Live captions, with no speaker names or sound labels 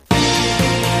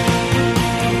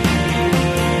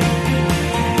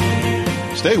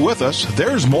Stay with us.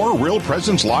 There's more Real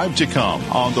Presence Live to come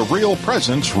on the Real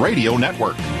Presence Radio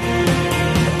Network.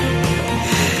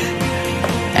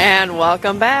 And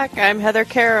welcome back. I'm Heather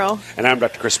Carroll. And I'm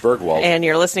Dr. Chris Bergwald. And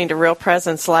you're listening to Real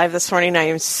Presence Live this morning. I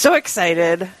am so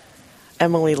excited.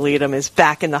 Emily Leadham is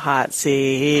back in the hot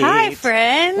seat. Hi,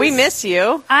 friends. We miss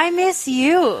you. I miss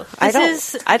you.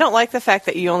 I don't like the fact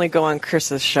that you only go on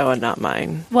Chris's show and not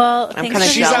mine. Well, I'm kind of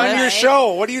She's jealous. on your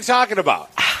show. What are you talking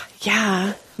about?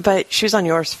 Yeah, but she was on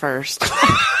yours first.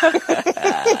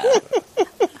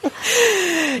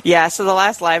 Yeah, so the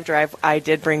last live drive, I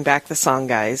did bring back the song,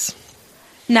 guys.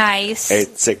 Nice.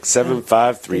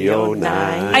 8675309.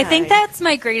 I think that's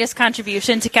my greatest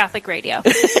contribution to Catholic radio.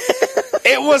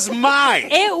 It was mine.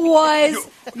 It was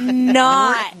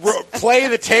not. Play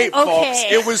the tape, Okay. folks.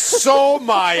 It was so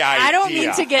my idea. I don't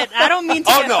mean to get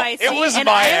feisty. It was and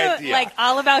my I'm, idea. Like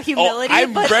all about humility.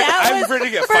 I'm but ready- that I'm was ready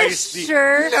to get for feisty.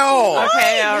 Sure. No.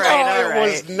 Okay, all right. No,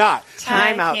 it was not.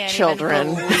 Time I out, can't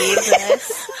children. Even believe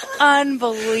this.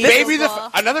 Unbelievable.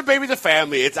 Another baby the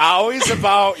family. It's always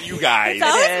about you guys.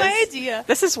 That was It my is. idea.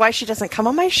 This is why she doesn't come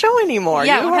on my show anymore.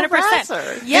 Yeah, You 100%. harass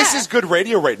her. Yeah. This is good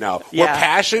radio right now. Yeah. We're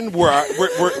passionate.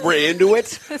 We're into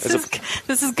it.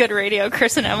 This is good radio.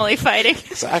 Chris and Emily fighting.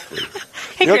 Exactly.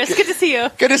 Hey, You know, Chris, good to see you.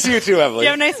 Good to see you too, Emily.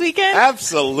 You have a nice weekend?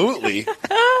 Absolutely.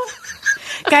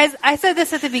 Guys, I said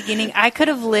this at the beginning. I could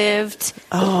have lived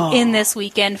in this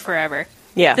weekend forever.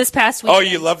 Yeah. This past weekend. Oh,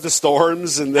 you love the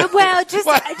storms and the Well, just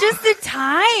the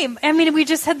time. I mean, we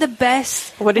just had the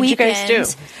best What did you guys do?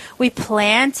 weekend. We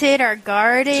planted our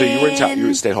garden. So you would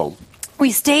stay home.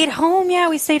 We stayed home. Yeah,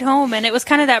 we stayed home, and it was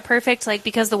kind of that perfect, like,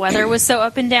 because the weather was so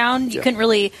up and down. You couldn't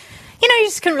really, you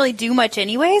just couldn't really do much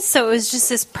anyways. So it was just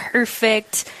this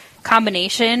perfect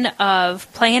combination of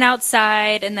playing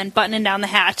outside and then buttoning down the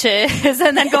hatches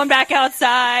and then going back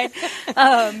outside.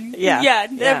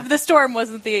 The storm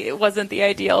wasn't the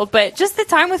ideal, but just the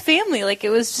time with family, like,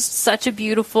 it was just such a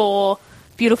beautiful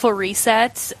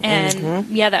reset.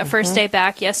 And that first day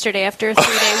back yesterday after a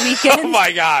 3-day weekend. Oh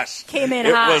my gosh. Came in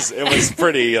hot. It was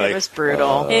pretty like It was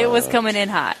brutal. It was coming in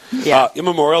hot. Yeah.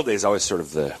 Memorial Day is always sort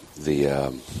of the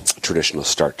traditional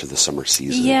start to the summer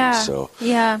season. Yeah. So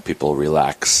Yeah. people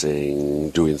relaxing,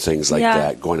 doing things like Yeah.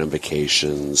 that, going on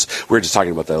vacations. We were just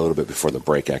talking about that a little bit before the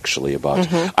break, actually, about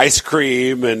ice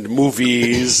cream and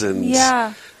movies and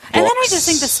Yeah. And then I books. just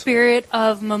think the spirit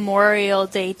of Memorial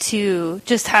Day, too,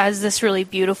 just has this really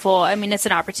beautiful, I mean, it's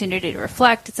an opportunity to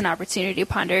reflect. It's an opportunity to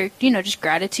ponder, just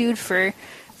gratitude for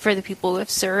the people who have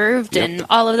served and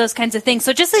all of those kinds of things.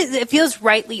 So just it feels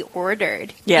rightly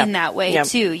ordered in that way,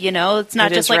 too. It's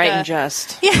not It just is like right and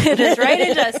just. Yeah, it is right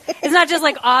and just. It's not just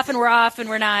like we're off and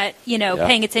we're not,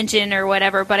 paying attention or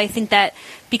whatever. But I think that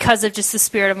because of just the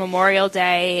spirit of Memorial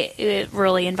Day, it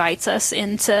really invites us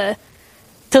into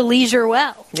leisure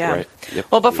well. Yeah. Right. Yep.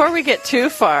 Well, before we get too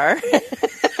far,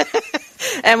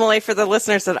 Emily, for the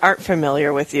listeners that aren't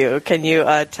familiar with you, can you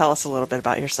tell us a little bit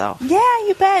about yourself? Yeah,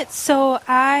 you bet. So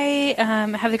I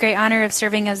have the great honor of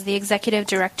serving as the executive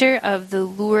director of the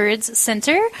Lourdes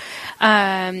Center,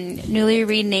 newly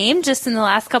renamed just in the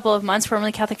last couple of months,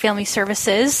 formerly Catholic Family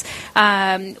Services.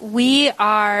 We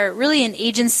are really an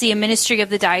agency, a ministry of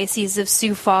the Diocese of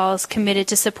Sioux Falls committed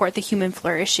to support the human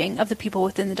flourishing of the people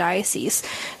within the diocese.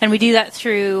 And we do that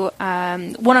through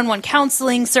one-on-one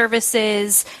counseling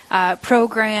services,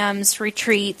 programs,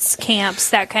 retreats,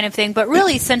 camps, that kind of thing, but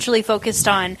really centrally focused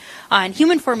on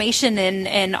human formation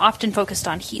and often focused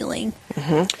on healing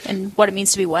and what it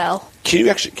means to be well.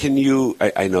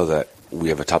 I know that we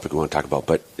have a topic we want to talk about,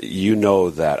 but you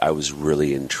know that I was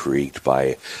really intrigued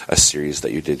by a series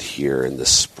that you did here in the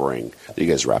spring that you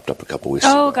guys wrapped up a couple weeks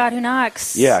ago. Oh, God Who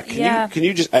Knocks. Yeah, can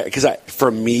you just, because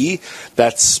for me,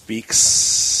 that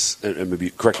speaks, and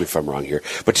maybe correct me if I'm wrong here,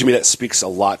 but to me that speaks a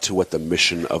lot to what the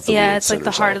mission of the Lourdes it's Center like the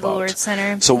is heart all of the about. Lourdes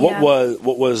Center. So what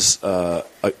was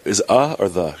is or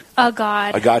the? A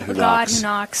God. A God Who A God Knocks. Who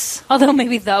Knocks. Although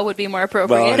maybe the would be more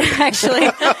appropriate, actually.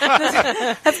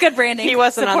 That's good branding. He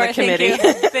wasn't on the committee.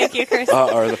 Thank you, Chris.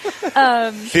 Or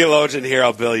the theologian here,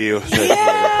 I'll bill you.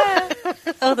 Yeah.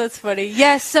 Oh, that's funny.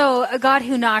 Yeah, so A God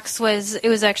Who Knocks was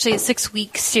actually a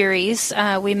 6-week series.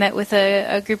 We met with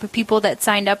a group of people that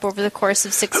signed up over the course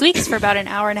of 6 weeks for about an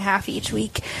hour and a half each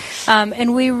week.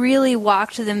 And we really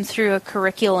walked them through a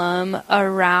curriculum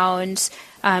around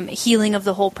healing of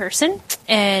the whole person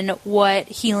and what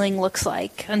healing looks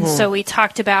like. And so we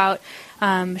talked about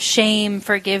shame,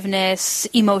 forgiveness,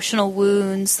 emotional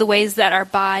wounds, the ways that our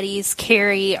bodies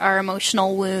carry our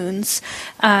emotional wounds,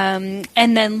 and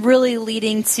then really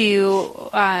leading to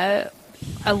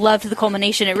I loved the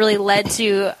culmination. It really led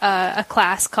to a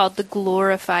class called The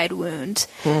Glorified Wound.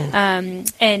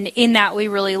 And in that, we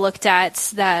really looked at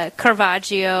the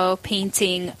Caravaggio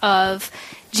painting of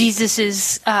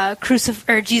Jesus's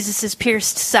Jesus's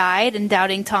pierced side and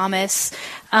Doubting Thomas.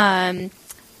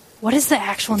 What is the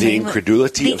actual name? The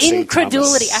incredulity of St.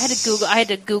 incredulity. Thomas. I had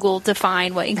to Google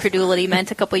define what incredulity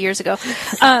meant a couple years ago.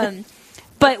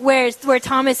 But where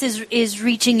Thomas is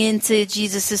reaching into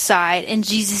Jesus' side and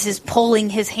Jesus is pulling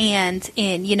his hand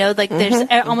in, there's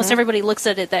almost everybody looks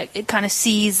at it that it kind of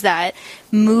sees that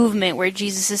movement where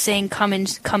Jesus is saying, come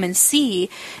and see.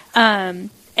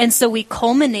 And so we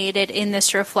culminated in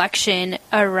this reflection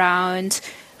around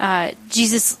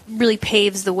Jesus really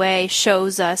paves the way,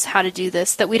 shows us how to do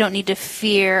this, that we don't need to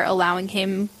fear allowing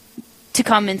him to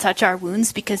come and touch our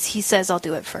wounds because he says, I'll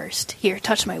do it first. Here,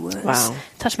 touch my wounds. Wow.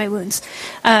 Touch my wounds.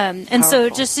 And so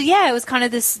it was kind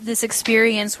of this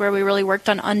experience where we really worked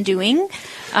on undoing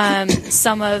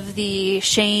some of the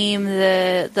shame,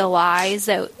 the lies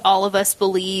that all of us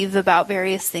believe about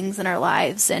various things in our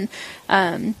lives. And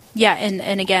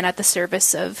and again, at the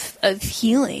service of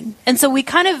healing. And so we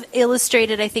kind of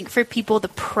illustrated, I think, for people the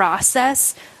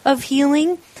process of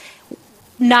healing,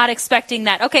 not expecting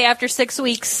that, okay, after 6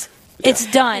 weeks, it's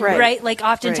done, right? Like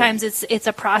oftentimes it's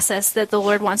a process that the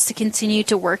Lord wants to continue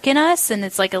to work in us, and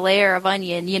it's like a layer of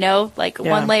onion,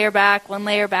 one layer back,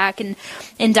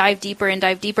 and dive deeper and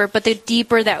dive deeper. But the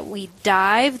deeper that we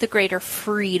dive, the greater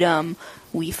freedom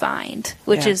we find,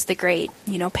 which is the great,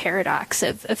 paradox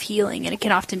of healing. And it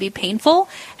can often be painful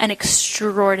and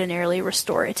extraordinarily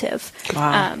restorative.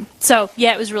 Wow.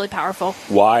 It was really powerful.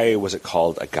 Why was it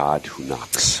called A God Who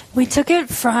Knocks? We took it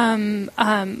from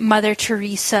Mother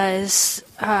Teresa's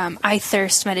I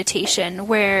Thirst meditation,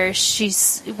 where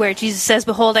Jesus says,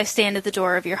 "Behold, I stand at the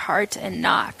door of your heart and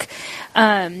knock."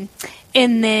 And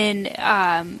then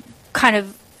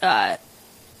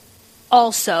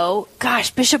also,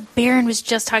 Bishop Barron was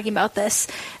just talking about this.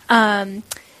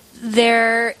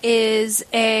 There is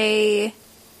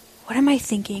what am I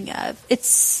thinking of?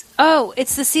 It's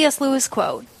the C.S. Lewis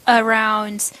quote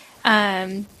around,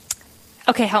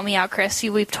 okay, help me out, Chris.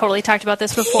 We've totally talked about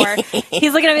this before.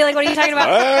 He's looking at me like, what are you talking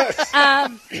about?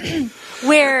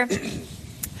 Where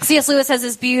C.S. Lewis has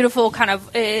this beautiful kind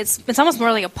of, it's almost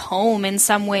more like a poem in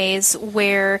some ways,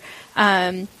 where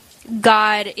God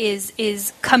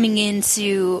is coming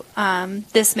into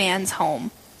this man's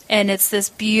home, and it's this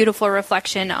beautiful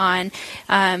reflection on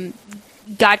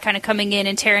God kind of coming in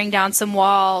and tearing down some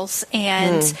walls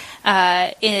and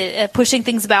pushing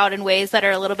things about in ways that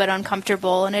are a little bit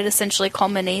uncomfortable, and it essentially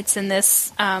culminates in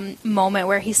this moment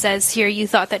where he says, here, you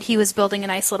thought that he was building a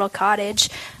nice little cottage,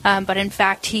 but in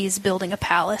fact he's building a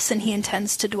palace, and he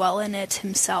intends to dwell in it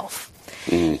himself.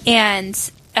 And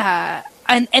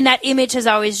that image has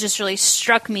always just really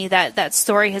struck me, that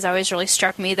story has always really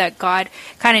struck me, that God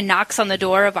kind of knocks on the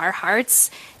door of our hearts,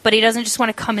 but he doesn't just want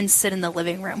to come and sit in the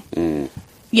living room.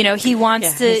 He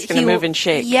wants to... He's going to move and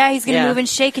shake. Yeah, he's going to move and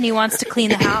shake, and he wants to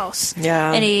clean the house.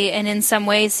 And in some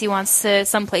ways, he wants to...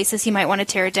 Some places he might want to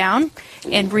tear it down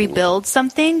and rebuild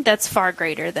something that's far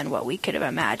greater than what we could have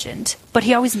imagined. But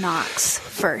he always knocks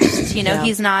first.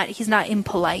 He's not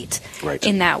impolite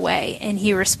in that way. And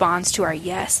he responds to our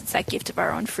yes. It's that gift of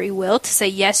our own free will to say,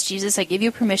 yes, Jesus, I give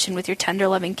you permission with your tender,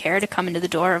 loving care to come into the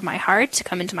door of my heart, to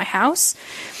come into my house,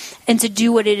 and to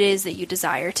do what it is that you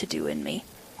desire to do in me.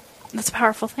 That's a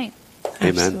powerful thing.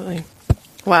 Amen. Absolutely.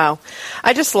 Wow.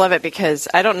 I just love it because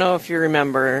I don't know if you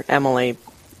remember, Emily,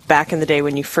 back in the day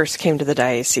when you first came to the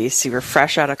diocese, you were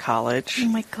fresh out of college. Oh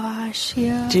my gosh,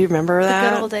 yeah. Do you remember that? The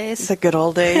good old days. The good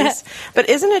old days. But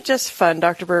isn't it just fun,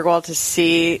 Dr. Bergwald, to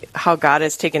see how God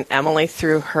has taken Emily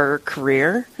through her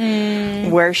career,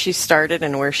 where she started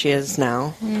and where she is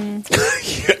now?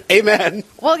 Amen.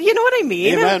 Well, you know what I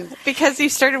mean? Amen. Because you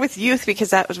started with youth because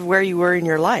that was where you were in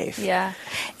your life. Yeah.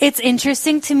 It's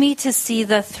interesting to me to see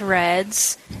the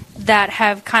threads that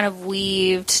have kind of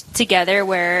weaved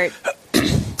together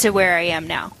to where I am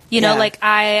now. Like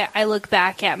I look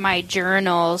back at my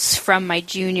journals from my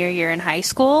junior year in high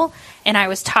school, and I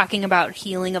was talking about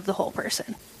healing of the whole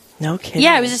person. No kidding.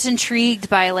 Yeah, I was just intrigued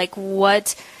by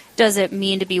what does it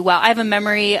mean to be well. I have a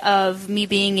memory of me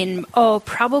being in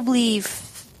probably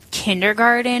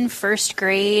kindergarten, first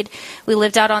grade. We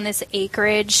lived out on this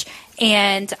acreage,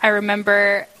 and I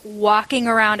remember walking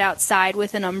around outside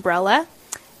with an umbrella,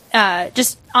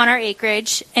 just on our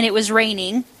acreage, and it was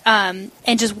raining, and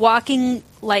just walking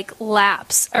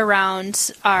laps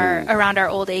around our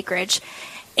old acreage,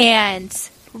 and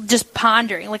just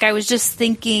pondering. I was just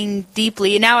thinking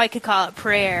deeply. Now I could call it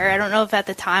prayer. I don't know if at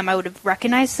the time I would have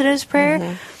recognized it as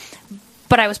prayer,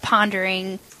 but I was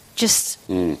pondering just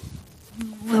the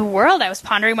world. I was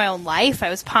pondering my own life. I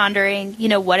was pondering,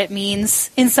 what it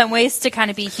means in some ways to kind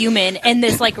of be human, and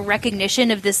this like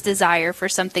recognition of this desire for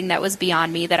something that was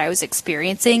beyond me that I was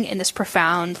experiencing in this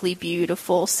profoundly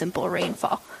beautiful, simple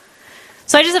rainfall.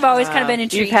 So I just have always kind of been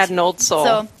intrigued. You've had an old soul.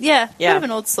 So, yeah, I have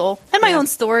an old soul. And my own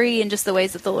story and just the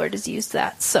ways that the Lord has used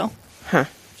that. So.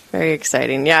 Very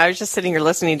exciting. Yeah, I was just sitting here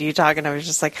listening to you talk, and I was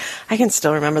just like, I can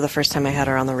still remember the first time I had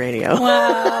her on the radio.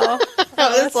 Wow.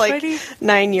 That was like funny.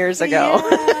 9 years ago.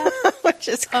 Yeah. Which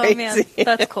is crazy. Oh, man.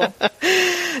 That's cool.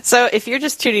 So if you're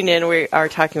just tuning in, we are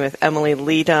talking with Emily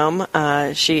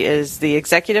Leadom. She is the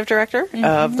executive director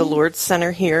of the Lourdes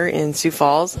Center here in Sioux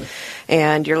Falls.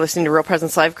 And you're listening to Real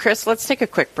Presence Live. Chris, let's take a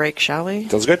quick break, shall we?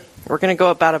 Sounds good. We're going to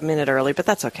go about a minute early, but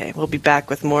that's okay. We'll be back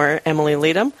with more Emily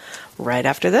Leadom right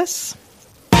after this.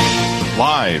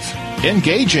 Live,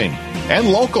 engaging, and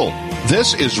local.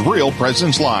 This is Real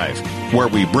Presence Live, where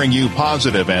we bring you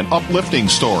positive and uplifting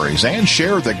stories and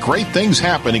share the great things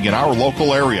happening in our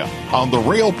local area on the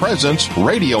Real Presence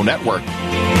Radio Network.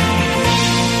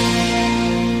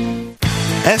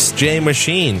 SJ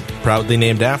Machine, proudly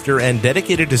named after and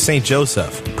dedicated to St.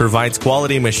 Joseph, provides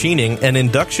quality machining and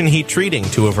induction heat treating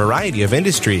to a variety of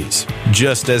industries.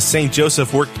 Just as St.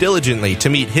 Joseph worked diligently to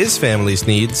meet his family's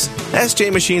needs,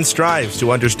 SJ Machine strives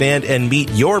to understand and meet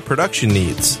your production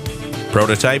needs.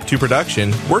 Prototype to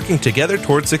production, working together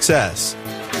toward success.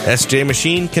 SJ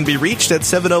Machine can be reached at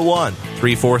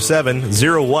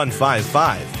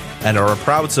 701-347-0155 and are a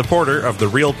proud supporter of the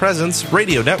Real Presence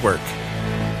Radio Network.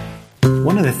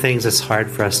 One of the things that's hard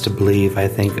for us to believe, I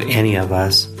think, any of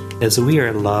us, is that we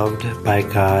are loved by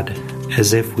God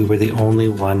as if we were the only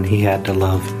one He had to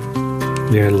love.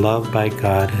 We are loved by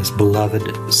God as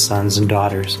beloved sons and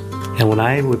daughters. And when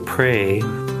I would pray,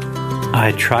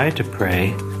 I try to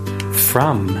pray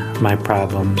from my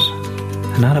problems,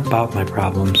 not about my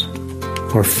problems,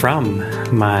 or from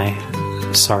my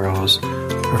sorrows,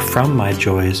 or from my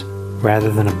joys,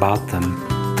 rather than about them.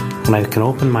 When I can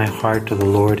open my heart to the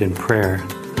Lord in prayer,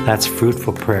 that's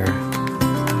fruitful prayer.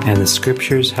 And the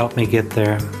scriptures help me get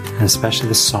there, and especially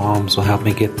the Psalms will help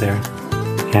me get there.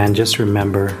 And just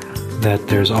remember that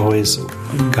there's always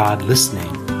God listening.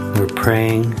 We're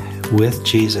praying with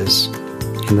Jesus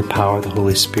in the power of the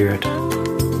Holy Spirit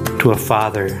to a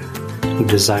Father who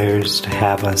desires to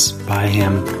have us by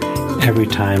Him every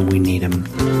time we need Him.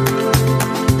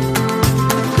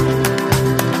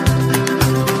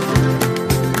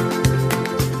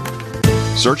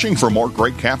 Searching for more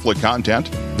great Catholic content?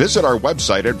 Visit our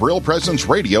website at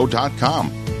realpresenceradio.com.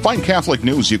 Find Catholic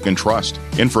news you can trust,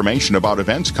 information about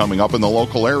events coming up in the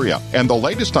local area, and the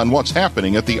latest on what's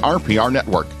happening at the RPR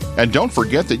network. And don't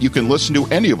forget that you can listen to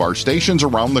any of our stations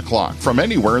around the clock from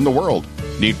anywhere in the world.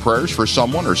 Need prayers for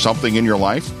someone or something in your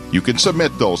life? You can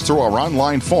submit those through our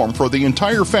online form for the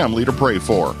entire family to pray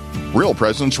for. Real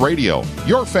Presence Radio,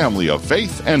 your family of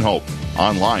faith and hope.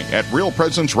 Online at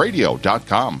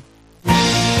realpresenceradio.com.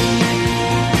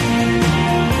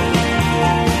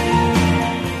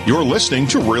 You're listening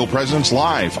to Real Presence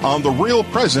Live on the Real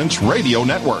Presence Radio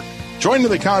Network. Join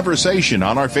in the conversation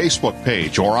on our Facebook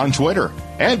page or on Twitter.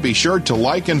 And be sure to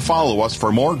like and follow us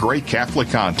for more great Catholic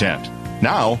content.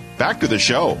 Now, back to the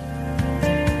show.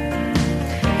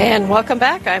 And welcome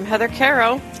back. I'm Heather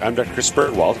Caro. I'm Dr. Chris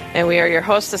Bertwald. And we are your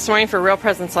hosts this morning for Real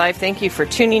Presence Live. Thank you for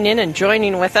tuning in and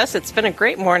joining with us. It's been a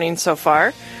great morning so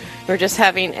far. We're just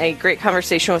having a great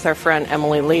conversation with our friend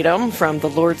Emily Leadom from the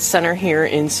Lourdes Center here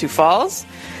in Sioux Falls.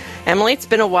 Emily, it's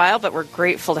been a while, but we're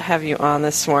grateful to have you on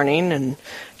this morning and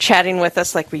chatting with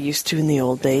us like we used to in the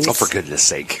old days. Oh, for goodness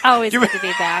sake. Always good to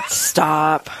be back.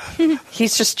 Stop.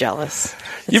 He's just jealous.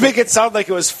 You make it sound like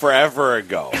it was forever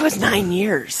ago. It was 9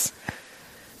 years.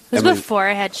 It was before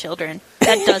I had children.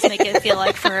 That does make it feel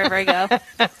like forever ago.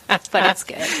 But it's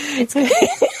good. It's good.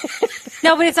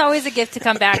 No, but it's always a gift to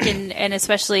come back, and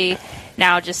especially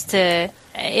now just to...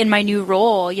 in my new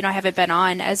role, I haven't been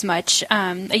on as much.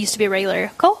 I used to be a regular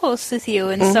co-host with you,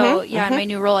 and so, in my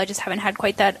new role, I just haven't had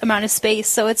quite that amount of space,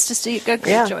 so it's just a great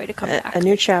joy to come back. A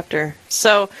new chapter.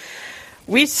 So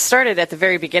we started at the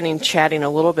very beginning chatting a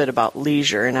little bit about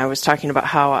leisure, and I was talking about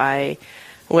how I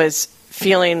was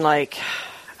feeling like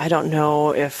I don't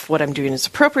know if what I'm doing is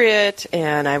appropriate,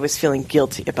 and I was feeling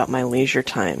guilty about my leisure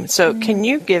time. So can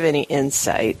you give any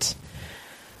insight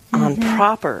on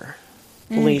proper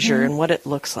leisure and what it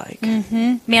looks like?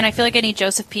 Man, I feel like I need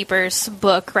Joseph Pieper's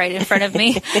book right in front of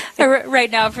me right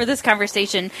now for this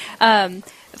conversation.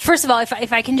 First of all,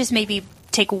 if I can just maybe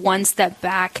take one step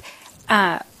back,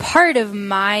 part of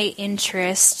my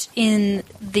interest in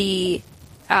the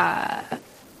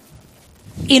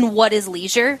in what is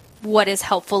leisure what is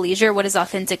helpful leisure, what is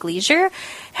authentic leisure,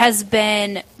 has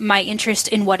been my interest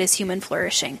in what is human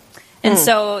flourishing. And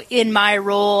so in my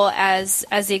role as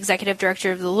the executive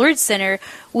director of the Lourdes Center,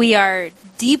 we are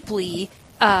deeply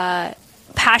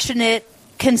passionate,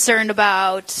 concerned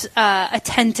about,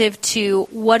 attentive to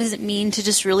what does it mean to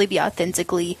just really be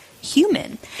authentically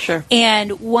human. Sure.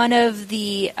 And one of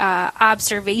the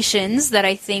observations that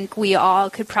I think we all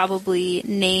could probably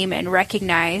name and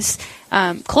recognize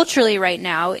culturally right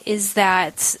now is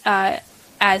that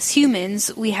as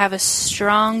humans, we have a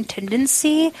strong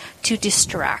tendency to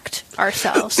distract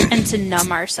ourselves and to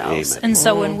numb ourselves. Amen. And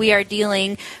so when we are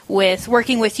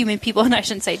working with human people, and I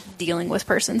shouldn't say dealing with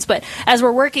persons, but as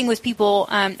we're working with people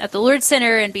at the Lourdes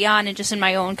Center and beyond, and just in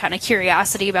my own kind of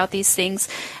curiosity about these things,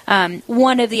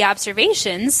 one of the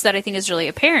observations that I think is really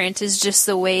apparent is just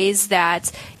the ways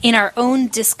that in our own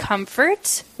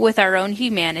discomfort with our own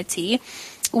humanity,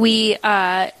 we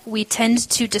tend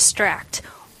to distract.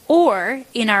 Or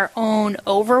in our own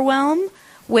overwhelm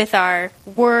with our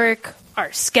work,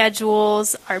 our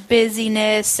schedules, our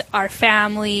busyness, our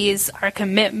families, our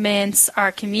commitments,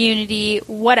 our community,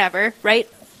 whatever, right?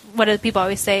 What do people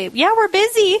always say? Yeah, we're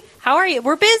busy. How are you?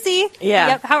 We're busy. Yeah.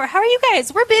 Yep. How are you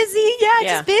guys? We're busy. Yeah,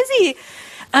 just busy.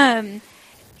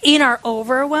 In our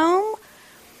overwhelm,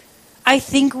 I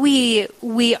think we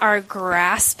are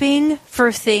grasping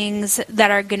for things that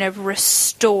are going to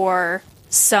restore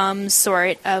some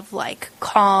sort of like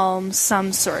calm,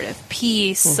 some sort of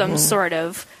peace, some sort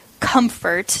of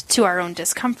comfort to our own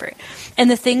discomfort.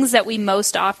 And the things that we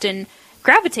most often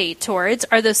gravitate towards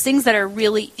are those things that are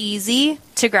really easy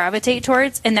to gravitate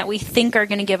towards and that we think are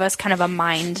going to give us kind of a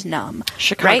mind numb.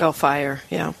 Chicago right? Fire,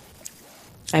 yeah.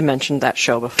 I mentioned that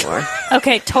show before.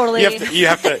 Okay, totally. You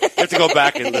have to go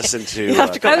back and listen to.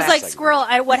 I was like, squirrel.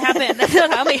 What happened?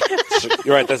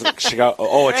 You're right. That's Chicago.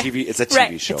 Oh, a TV. It's a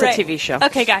TV show. It's a TV show.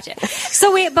 Okay, gotcha.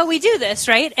 So we do this,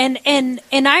 right? And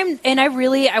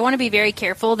I want to be very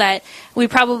careful that we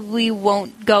probably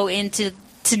won't go into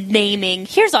naming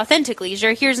here's authentic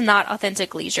leisure, here's not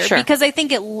authentic leisure, sure. because I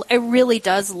think it really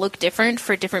does look different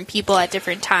for different people at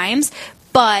different times.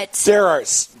 But there are.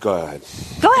 Go ahead.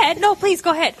 Go ahead. No, please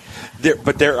go ahead.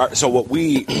 There are. So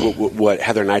what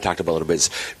Heather and I talked about a little bit is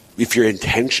if your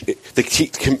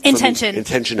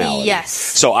intentionality. Yes.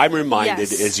 So I'm reminded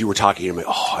Yes. as you were talking, I'm like,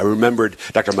 I remembered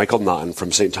Dr. Michael Naughton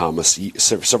from St. Thomas.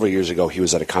 Several years ago, he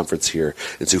was at a conference here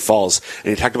in Sioux Falls, and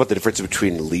he talked about the difference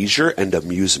between leisure and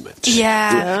amusement.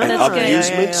 Yeah, and that's good.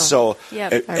 amusement. Yeah. So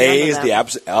Yep. A is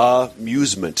the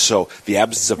amusement. So the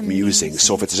absence of musing.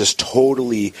 So if it's just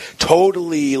totally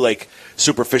like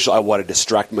superficial, I want to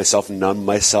distract myself, numb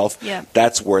myself. Yeah.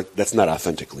 That's not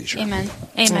authentic leisure. Amen.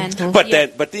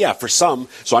 But for some,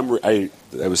 so I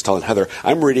was telling Heather,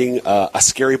 I'm reading a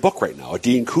scary book right now, a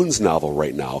Dean Koontz novel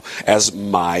right now, as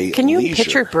my Can you leisure.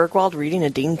 picture Bergwald reading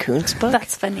a Dean Koontz book?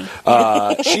 That's funny.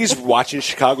 She's watching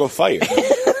Chicago Fire.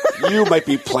 You might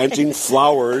be planting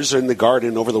flowers in the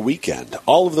garden over the weekend.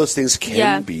 All of those things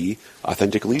can be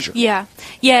authentic leisure. Yeah.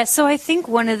 So I think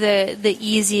one of the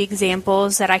easy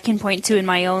examples that I can point to in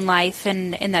my own life,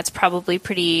 and that's probably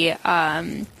pretty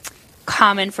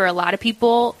common for a lot of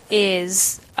people,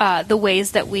 is the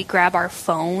ways that we grab our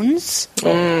phones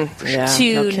to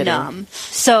numb.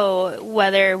 So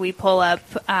whether we pull up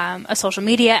a social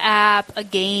media app, a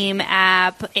game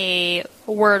app, a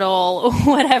Wordle,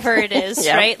 whatever it is,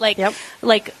 right?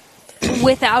 Like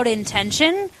without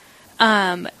intention,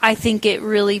 I think it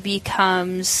really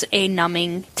becomes a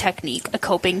numbing technique, a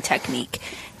coping technique.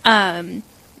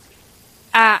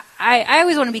 I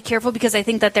always want to be careful because I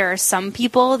think that there are some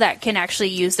people that can actually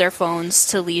use their phones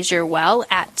to leisure well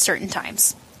at certain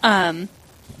times.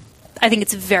 I think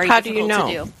it's very difficult to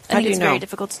do. I think it's very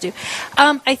difficult to do.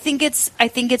 I think it's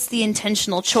the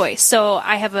intentional choice. So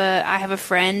I have a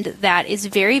friend that is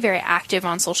very, very active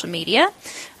on social media.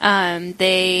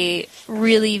 They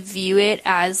really view it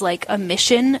as like a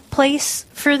mission place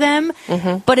for them,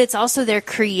 but it's also their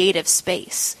creative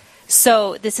space.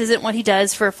 So this isn't what he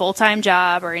does for a full-time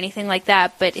job or anything like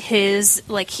that, but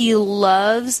he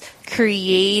loves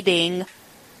creating,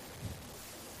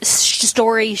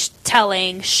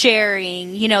 storytelling,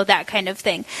 sharing, that kind of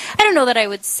thing. I don't know that I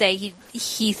would say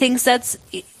he thinks that's,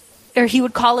 or he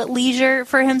would call it leisure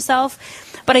for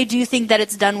himself, but I do think that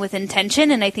it's done with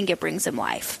intention, and I think it brings him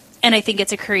life. And I think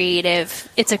it's a creative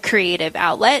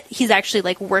outlet. He's actually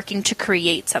like working to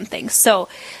create something. So,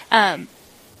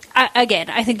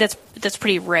 I think that's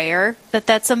pretty rare that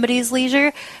that's somebody's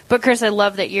leisure. But Chris, I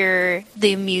love that you're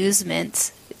the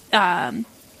amusement. The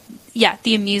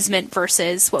amusement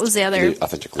versus what was the other?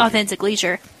 Authentic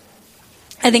leisure.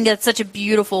 I think that's such a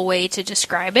beautiful way to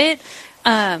describe it.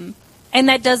 And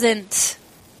that doesn't,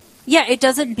 it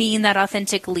doesn't mean that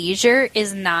authentic leisure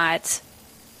is not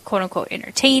quote unquote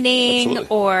entertaining.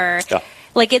 Absolutely. Or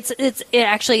like it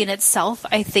actually in itself,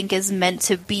 I think, is meant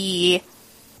to be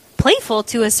playful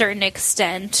to a certain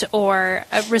extent, or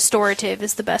restorative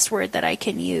is the best word that I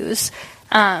can use.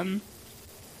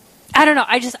 I don't know.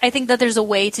 I think that there's a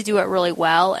way to do it really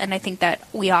well, and I think that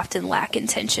we often lack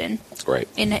intention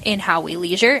in how we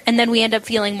leisure, and then we end up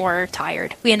feeling more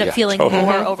tired. We end up feeling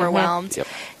more overwhelmed. Yep.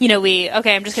 You know,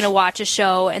 I'm just going to watch a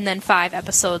show, and then 5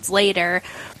 episodes later,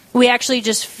 we actually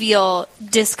just feel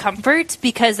discomfort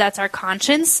because that's our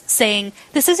conscience saying,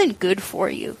 this isn't good for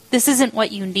you. This isn't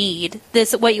what you need.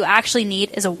 What you actually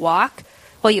need is a walk.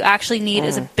 What you actually need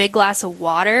is a big glass of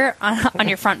water on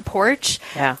your front porch.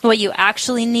 Yeah. What you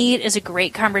actually need is a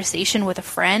great conversation with a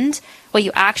friend. What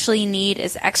you actually need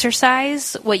is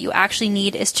exercise. What you actually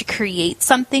need is to create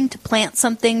something, to plant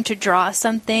something, to draw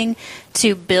something,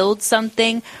 to build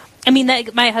something. I mean,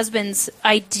 my husband's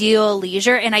ideal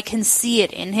leisure, and I can see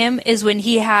it in him, is when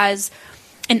he has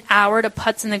an hour to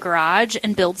putz in the garage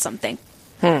and build something.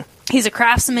 He's a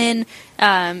craftsman.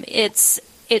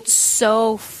 It's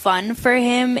so fun for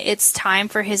him. It's time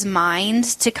for his mind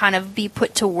to kind of be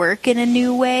put to work in a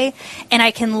new way. And I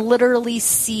can literally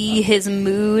see his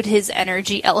mood, his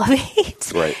energy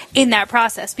elevate in that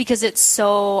process, because it's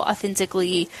so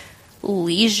authentically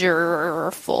leisure.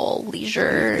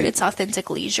 It's authentic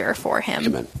leisure for him.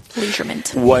 Amen.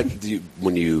 Leisurement.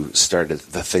 When you started,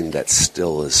 the thing that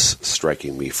still is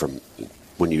striking me from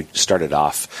when you started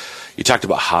off, you talked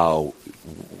about how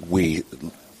we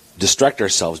distract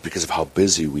ourselves because of how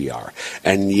busy we are.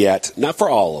 And yet, not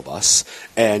for all of us,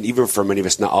 and even for many of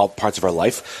us, not all parts of our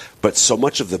life, but so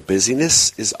much of the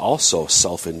busyness is also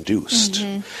self-induced.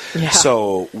 Mm-hmm. Yeah.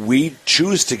 So we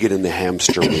choose to get in the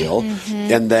hamster wheel,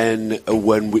 and then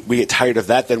when we get tired of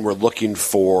that, then we're looking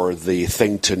for the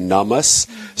thing to numb us.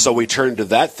 So we turn to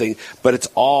that thing, but it's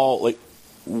all like,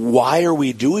 why are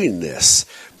we doing this?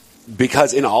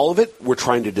 Because in all of it, we're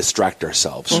trying to distract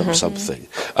ourselves from something.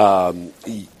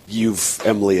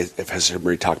 Emily has heard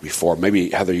me talk before,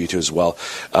 maybe Heather, you too as well.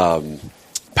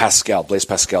 Blaise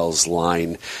Pascal's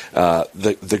line,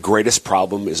 the greatest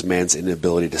problem is man's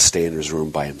inability to stay in his room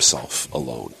by himself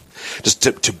alone. Just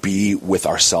to be with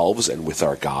ourselves and with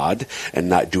our God and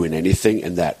not doing anything,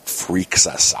 and that freaks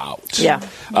us out. Yeah.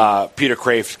 Peter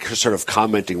Crave, sort of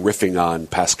commenting, riffing on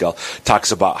Pascal,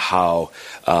 talks about how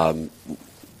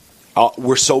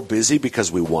we're so busy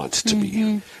because we want to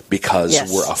be, because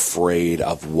we're afraid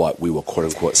of what we will quote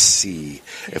unquote see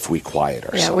if we quiet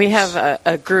ourselves. Yeah, we have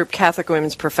a group, Catholic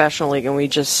Women's Professional League, and we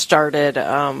just started,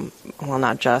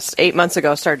 8 months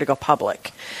ago, started to go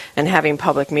public and having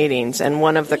public meetings. And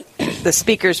one of the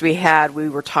speakers we had, we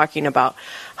were talking about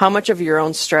how much of your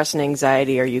own stress and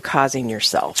anxiety are you causing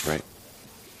yourself? Right.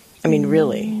 I mean,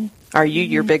 really. Are you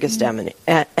your biggest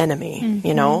enemy,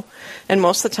 you know? And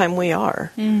most of the time we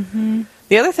are.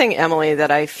 The other thing, Emily,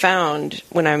 that I found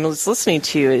when I was listening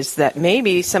to you is that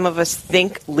maybe some of us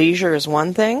think leisure is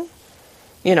one thing.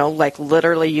 You know, like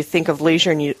literally you think of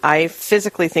leisure and I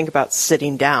physically think about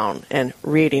sitting down and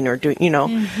reading or doing, you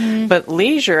know. But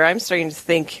leisure, I'm starting to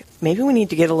think maybe we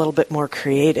need to get a little bit more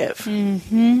creative.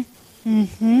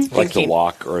 Like the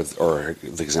walk, or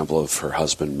the example of her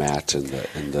husband Matt in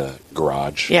the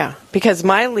garage. Yeah, because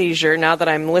my leisure, now that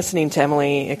I'm listening to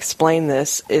Emily explain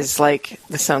this, is like,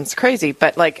 this sounds crazy,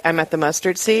 but like I'm at the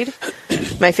mustard seed.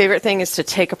 My favorite thing is to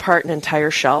take apart an entire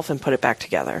shelf and put it back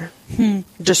together.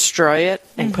 Destroy it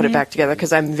and put it back together,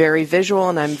 because I'm very visual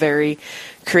and I'm very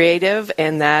creative,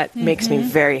 and that makes me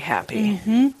very happy.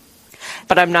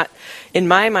 But I'm not, in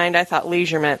my mind, I thought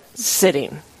leisure meant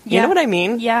sitting. You know what I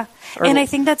mean? Yeah. And I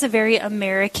think that's a very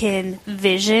American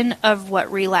vision of what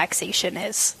relaxation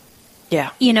is.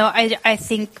 Yeah. You know, I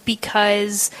think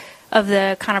because of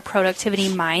the kind of productivity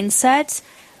mindset,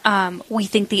 we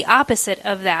think the opposite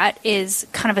of that is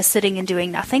kind of a sitting and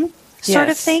doing nothing sort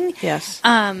of thing. Yes.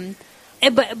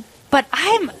 But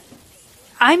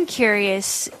I'm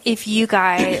curious if you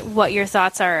guys, what your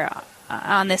thoughts are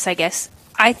on this, I guess.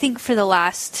 I think for the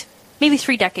last, maybe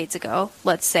 3 decades ago,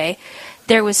 let's say,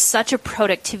 there was such a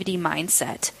productivity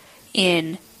mindset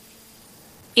in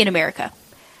America.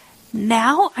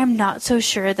 Now, I'm not so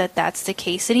sure that that's the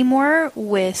case anymore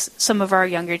with some of our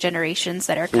younger generations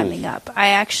that are coming up. I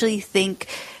actually think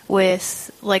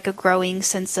with like a growing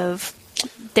sense of,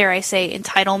 dare I say,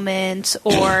 entitlement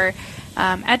or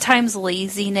at times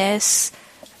laziness,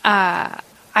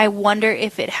 I wonder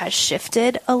if it has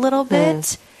shifted a little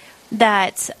bit.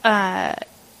 That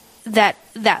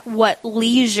what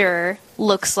leisure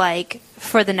looks like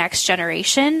for the next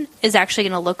generation is actually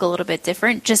going to look a little bit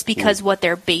different just because what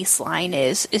their baseline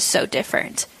is so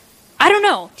different. I don't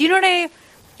know. Do you know what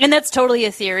and that's totally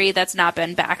a theory that's not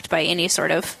been backed by any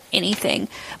sort of anything.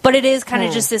 But it is kind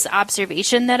of just this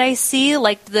observation that I see.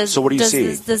 Like, so what do you see?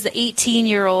 Does the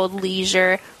 18-year-old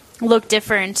leisure look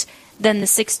different than the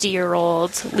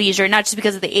 60-year-old leisure, not just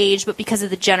because of the age, but because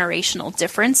of the generational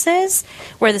differences,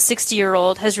 where the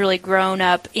 60-year-old has really grown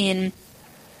up in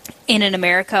an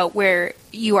America where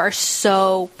you are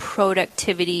so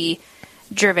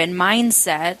productivity-driven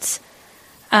mindset,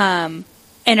 and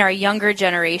our younger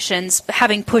generations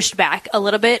having pushed back a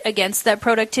little bit against that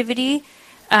productivity.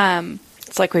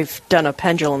 It's like we've done a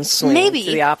pendulum swing Maybe.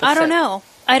 to the opposite.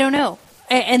 I don't know.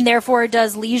 And therefore,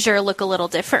 does leisure look a little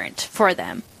different for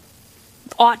them?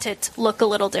 Ought it look a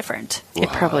little different? It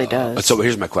probably does. So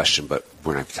here's my question, but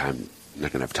we're not going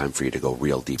to have time for you to go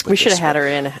real deep with We should this, have had her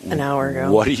in an hour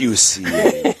ago. What are you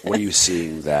seeing? What are you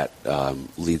seeing that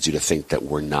leads you to think that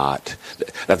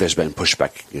that there's been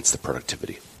pushback against the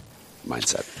productivity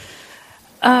mindset?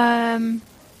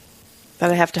 That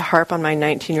I have to harp on my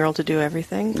 19-year-old to do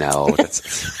everything? No,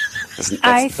 that's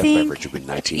I the think, beverage of being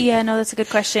 19. Yeah, no, that's a good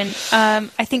question.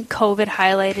 I think COVID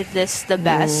highlighted this the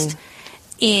best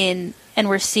and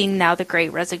we're seeing now the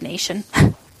Great Resignation.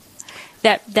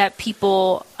 that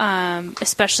people,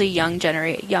 especially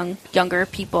younger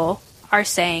people, are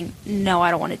saying, no,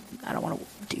 I don't want to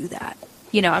do that.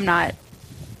 I'm not.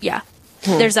 Yeah,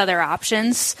 there's other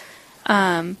options.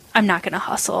 I'm not going to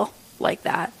hustle like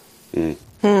that in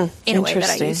a way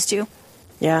that I used to.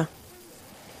 Yeah.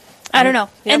 I don't know.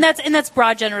 Yep. And that's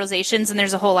broad generalizations, and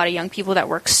there's a whole lot of young people that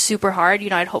work super hard.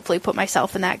 I'd hopefully put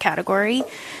myself in that category.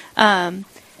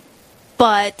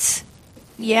 But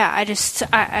yeah, I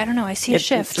don't know. I see a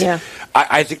shift. Yeah.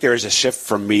 I think there is a shift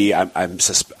from me.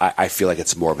 I feel like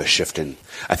it's more of a shift in,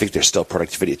 I think there's still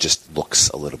productivity. It just looks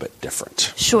a little bit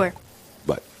different. Sure.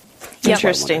 But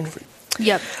Interesting.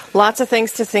 Yep. Lots of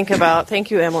things to think about.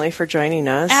 Thank you, Emily, for joining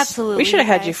us. Absolutely. We should have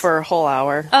had guys. you for a whole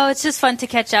hour. Oh, it's just fun to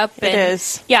catch up. It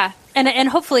is. Yeah. And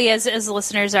hopefully as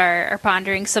listeners are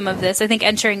pondering some of this, I think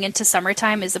entering into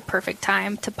summertime is a perfect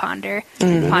time to ponder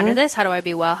this. How do I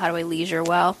be well? How do I leisure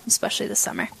well, especially this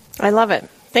summer? I love it.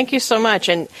 Thank you so much.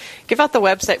 And give out the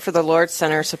website for the Lourdes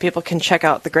Center so people can check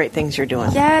out the great things you're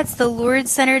doing. Yeah, it's the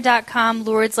LouردesCenter.com.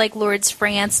 Lourdes like Lourdes,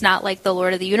 France, not like the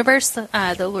Lord of the Universe, the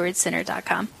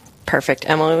LouردesCenter.com. Perfect.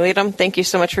 Emily Leadham, thank you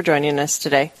so much for joining us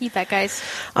today. You bet, guys.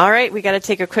 All right, we got to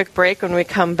take a quick break. When we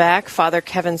come back, Father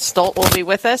Kevin Stolt will be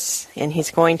with us, and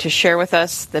he's going to share with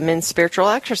us the men's spiritual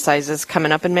exercises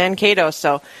coming up in Mankato.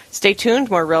 So stay tuned.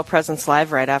 More Real Presence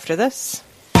Live right after this.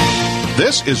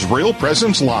 This is Real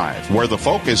Presence Live, where the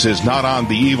focus is not on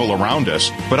the evil around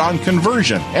us, but on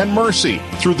conversion and mercy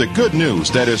through the good news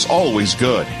that is always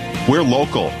good. We're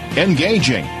local,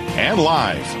 engaging, and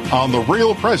live on the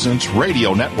Real Presence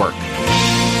Radio Network.